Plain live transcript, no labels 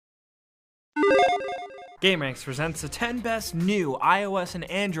Gameranx presents the 10 best new iOS and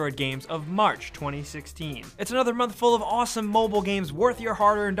Android games of March 2016. It's another month full of awesome mobile games worth your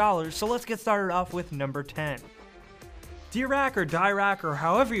hard-earned dollars, so let's get started off with number 10. Dirac or Dirac or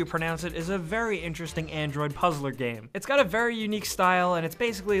however you pronounce it is a very interesting Android puzzler game. It's got a very unique style and it's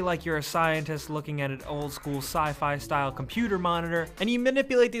basically like you're a scientist looking at an old school sci-fi style computer monitor and you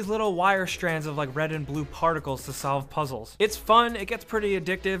manipulate these little wire strands of like red and blue particles to solve puzzles. It's fun, it gets pretty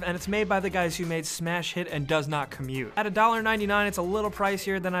addictive, and it's made by the guys who made Smash Hit and Does Not Commute. At $1.99 it's a little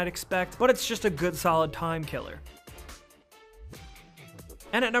pricier than I'd expect, but it's just a good solid time killer.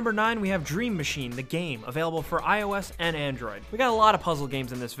 And at number 9, we have Dream Machine, the game, available for iOS and Android. We got a lot of puzzle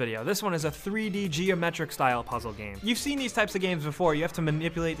games in this video. This one is a 3D geometric style puzzle game. You've seen these types of games before. You have to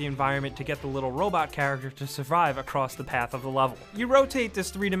manipulate the environment to get the little robot character to survive across the path of the level. You rotate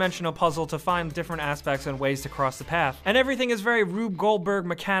this three-dimensional puzzle to find different aspects and ways to cross the path, and everything is very Rube Goldberg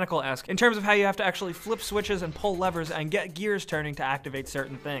mechanical-esque in terms of how you have to actually flip switches and pull levers and get gears turning to activate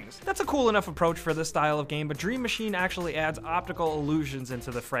certain things. That's a cool enough approach for this style of game, but Dream Machine actually adds optical illusions into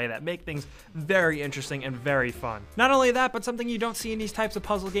the fray that make things very interesting and very fun. Not only that, but something you don't see in these types of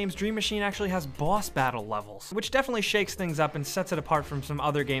puzzle games, Dream Machine actually has boss battle levels, which definitely shakes things up and sets it apart from some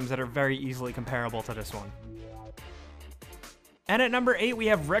other games that are very easily comparable to this one. And at number 8, we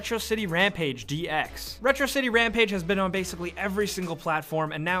have Retro City Rampage DX. Retro City Rampage has been on basically every single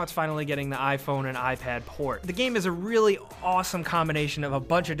platform, and now it's finally getting the iPhone and iPad port. The game is a really awesome combination of a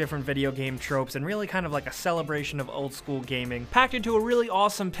bunch of different video game tropes and really kind of like a celebration of old school gaming, packed into a really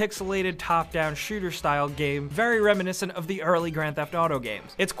awesome pixelated top-down shooter style game, very reminiscent of the early Grand Theft Auto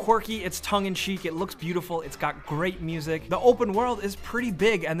games. It's quirky, it's tongue-in-cheek, it looks beautiful, it's got great music. The open world is pretty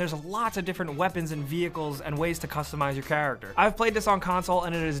big, and there's lots of different weapons and vehicles and ways to customize your character. I've played this on console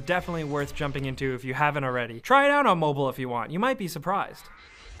and it is definitely worth jumping into if you haven't already. Try it out on mobile if you want, you might be surprised.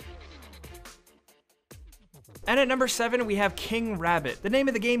 And at number 7, we have King Rabbit. The name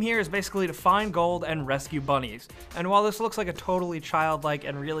of the game here is basically to find gold and rescue bunnies. And while this looks like a totally childlike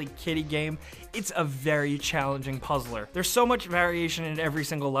and really kiddie game, it's a very challenging puzzler. There's so much variation in every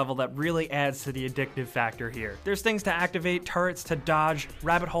single level that really adds to the addictive factor here. There's things to activate, turrets to dodge,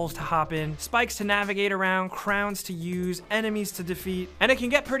 rabbit holes to hop in, spikes to navigate around, crowns to use, enemies to defeat, and it can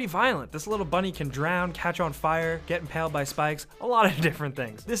get pretty violent. This little bunny can drown, catch on fire, get impaled by spikes, a lot of different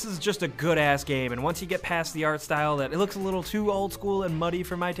things. This is just a good-ass game, and once you get past the art style that it looks a little too old school and muddy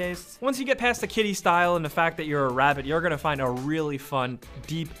for my tastes, once you get past the kiddie style and the fact that you're a rabbit, you're gonna find a really fun,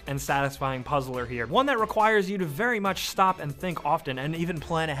 deep, and satisfying puzzler here. One that requires you to very much stop and think often and even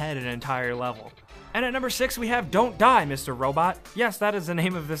plan ahead an entire level. And at number 6, we have Don't Die, Mr. Robot. Yes, that is the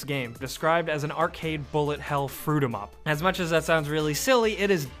name of this game, described as an arcade bullet hell fruit 'em up. As much as that sounds really silly, it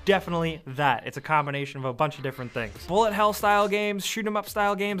is definitely that. It's a combination of a bunch of different things. Bullet hell style games, shoot 'em up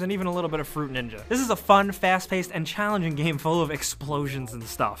style games, and even a little bit of Fruit Ninja. This is a fun, fast-paced, and challenging game full of explosions and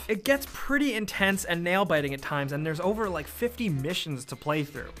stuff. It gets pretty intense and nail-biting at times, and there's over like 50 missions to play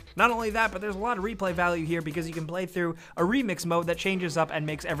through. Not only that, but there's a lot of replay value here because you can play through a remix mode that changes up and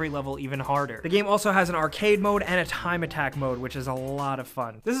makes every level even harder. The game also has an arcade mode and a time attack mode, which is a lot of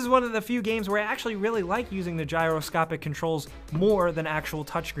fun. This is one of the few games where I actually really like using the gyroscopic controls more than actual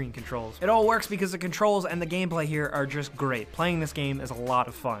touchscreen controls. It all works because the controls and the gameplay here are just great. Playing this game is a lot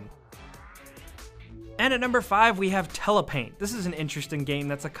of fun. And at number 5, we have Telepaint. This is an interesting game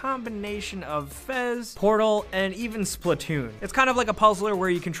that's a combination of Fez, Portal, and even Splatoon. It's kind of like a puzzler where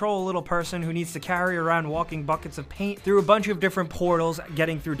you control a little person who needs to carry around walking buckets of paint through a bunch of different portals,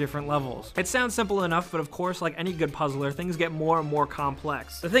 getting through different levels. It sounds simple enough, but of course, like any good puzzler, things get more and more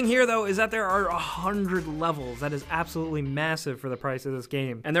complex. The thing here, though, is that there are 100 levels. That is absolutely massive for the price of this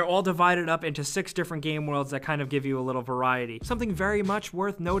game. And they're all divided up into 6 different game worlds that kind of give you a little variety. Something very much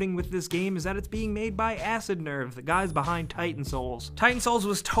worth noting with this game is that it's being made by Acid Nerve, the guys behind Titan Souls. Titan Souls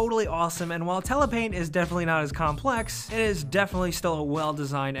was totally awesome, and while Telepaint is definitely not as complex, it is definitely still a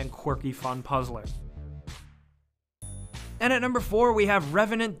well-designed and quirky fun puzzler. And at number 4, we have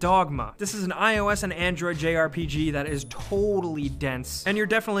Revenant Dogma. This is an iOS and Android JRPG that is totally dense, and you're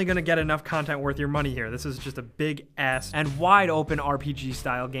definitely gonna get enough content worth your money here. This is just a big ass and wide open RPG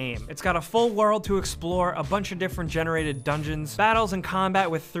style game. It's got a full world to explore, a bunch of different generated dungeons, battles and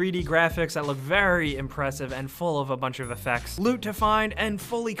combat with 3D graphics that look very impressive and full of a bunch of effects, loot to find, and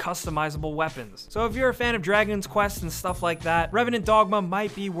fully customizable weapons. So if you're a fan of Dragon's Quest and stuff like that, Revenant Dogma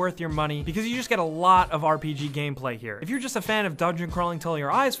might be worth your money because you just get a lot of RPG gameplay here. If you're just a fan of dungeon crawling till your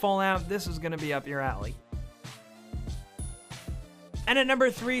eyes fall out, this is gonna be up your alley. And at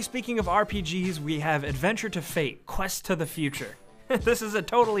number 3, speaking of RPGs, we have Adventure to Fate, Quest to the Future. This is a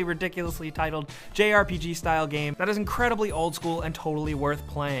totally ridiculously titled JRPG style game that is incredibly old school and totally worth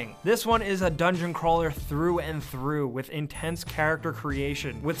playing. This one is a dungeon crawler through and through with intense character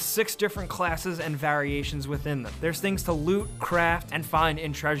creation, with 6 different classes and variations within them. There's things to loot, craft, and find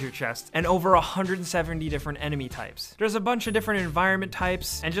in treasure chests, and over 170 different enemy types. There's a bunch of different environment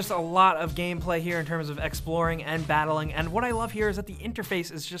types, and just a lot of gameplay here in terms of exploring and battling, and what I love here is that the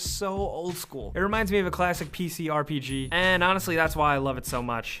interface is just so old school. It reminds me of a classic PC RPG, and honestly that's why I love it so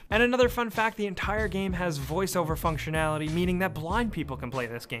much. And another fun fact, the entire game has voiceover functionality, meaning that blind people can play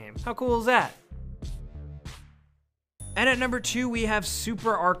this game. How cool is that? And at number 2, we have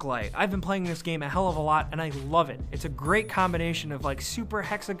Super Arclight. I've been playing this game a hell of a lot, and I love it. It's a great combination of like Super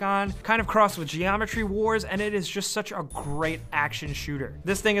Hexagon, kind of crossed with Geometry Wars, and it is just such a great action shooter.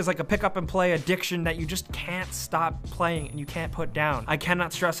 This thing is like a pick up and play addiction that you just can't stop playing and you can't put down. I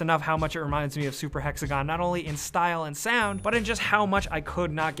cannot stress enough how much it reminds me of Super Hexagon, not only in style and sound, but in just how much I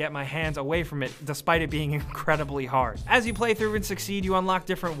could not get my hands away from it, despite it being incredibly hard. As you play through and succeed, you unlock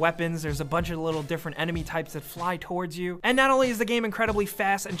different weapons. There's a bunch of little different enemy types that fly towards you. And not only is the game incredibly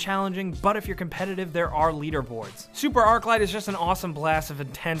fast and challenging, but if you're competitive, there are leaderboards. Super Arclight is just an awesome blast of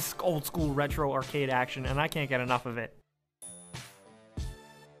intense, old school retro arcade action, and I can't get enough of it.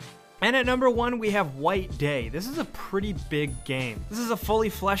 And at number 1, we have White Day. This is a pretty big game. This is a fully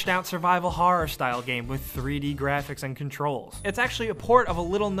fleshed out survival horror style game with 3D graphics and controls. It's actually a port of a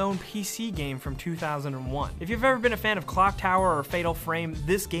little known PC game from 2001. If you've ever been a fan of Clock Tower or Fatal Frame,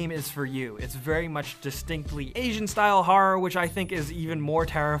 this game is for you. It's very much distinctly Asian style horror, which I think is even more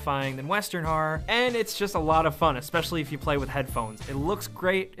terrifying than Western horror, and it's just a lot of fun, especially if you play with headphones. It looks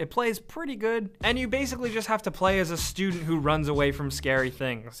great, it plays pretty good, and you basically just have to play as a student who runs away from scary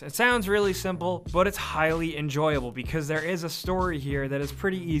things. It sounds really simple, but it's highly enjoyable because there is a story here that is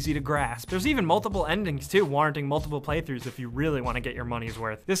pretty easy to grasp. There's even multiple endings too, warranting multiple playthroughs if you really want to get your money's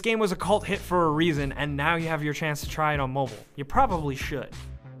worth. This game was a cult hit for a reason, and now you have your chance to try it on mobile. You probably should.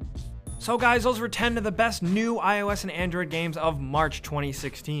 So guys, those were 10 of the best new iOS and Android games of March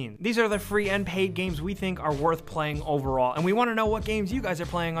 2016. These are the free and paid games we think are worth playing overall, and we want to know what games you guys are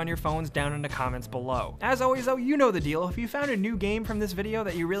playing on your phones down in the comments below. As always though, you know the deal. If you found a new game from this video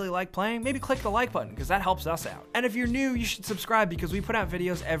that you really like playing, maybe click the like button, because that helps us out. And if you're new, you should subscribe because we put out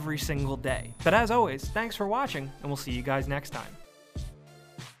videos every single day. But as always, thanks for watching, and we'll see you guys next time.